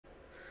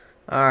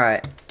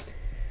Alright.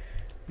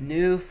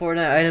 New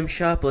Fortnite item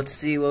shop. Let's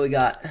see what we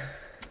got.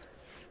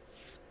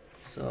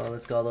 So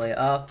let's go all the way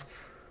up.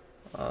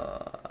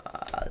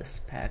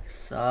 This pack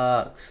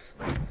sucks.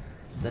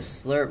 The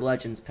Slurp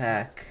Legends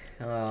pack.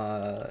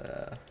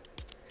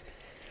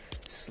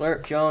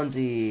 Slurp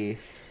Jonesy.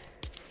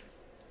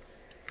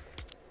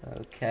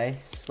 Okay,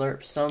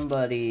 Slurp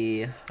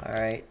somebody.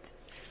 Alright.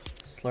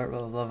 Slurp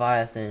of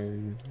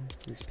Leviathan.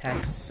 This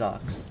pack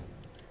sucks.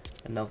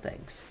 No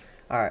thanks.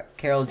 Alright,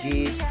 Carol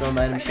G, still in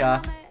the item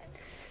shop.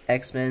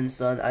 X-Men,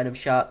 still in the item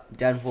shop.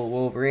 Deadpool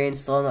Wolverine,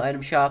 still in the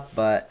item shop,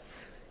 but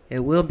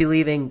it will be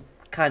leaving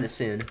kinda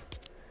soon.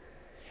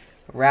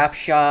 Rap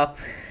shop,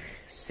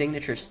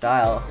 signature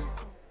style.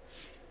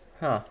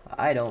 Huh,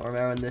 I don't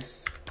remember when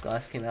this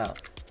last came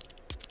out.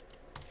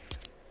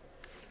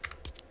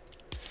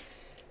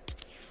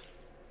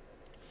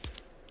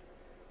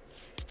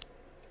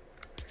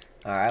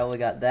 Alright, we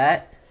got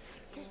that.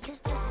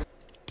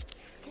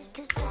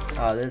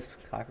 Oh, this is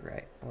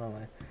copyright. What am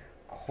I?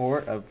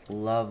 Court of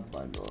Love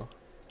bundle.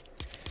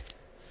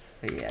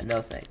 But yeah,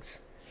 no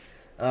thanks.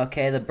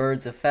 Okay, the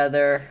Birds of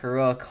Feather.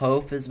 Heroic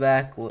Hope is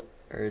back. Or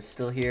is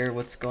still here.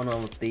 What's going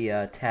on with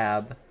the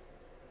tab?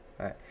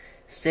 Alright.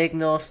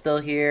 Signal still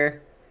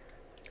here.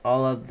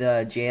 All of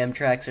the jam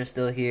tracks are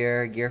still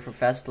here. Gear for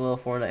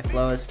Festival. Fortnite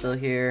Flow is still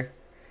here.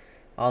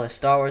 All the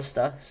Star Wars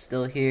stuff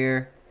still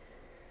here.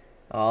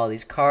 All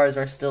these cars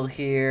are still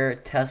here.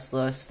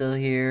 Tesla is still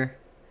here.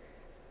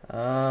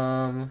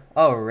 Oh,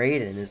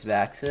 Raiden is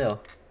back too.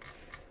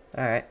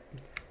 Alright.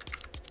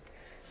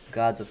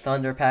 Gods of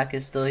Thunder pack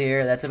is still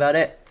here. That's about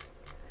it.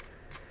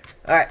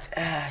 Alright.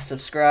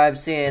 Subscribe.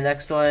 See you in the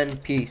next one.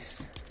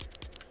 Peace.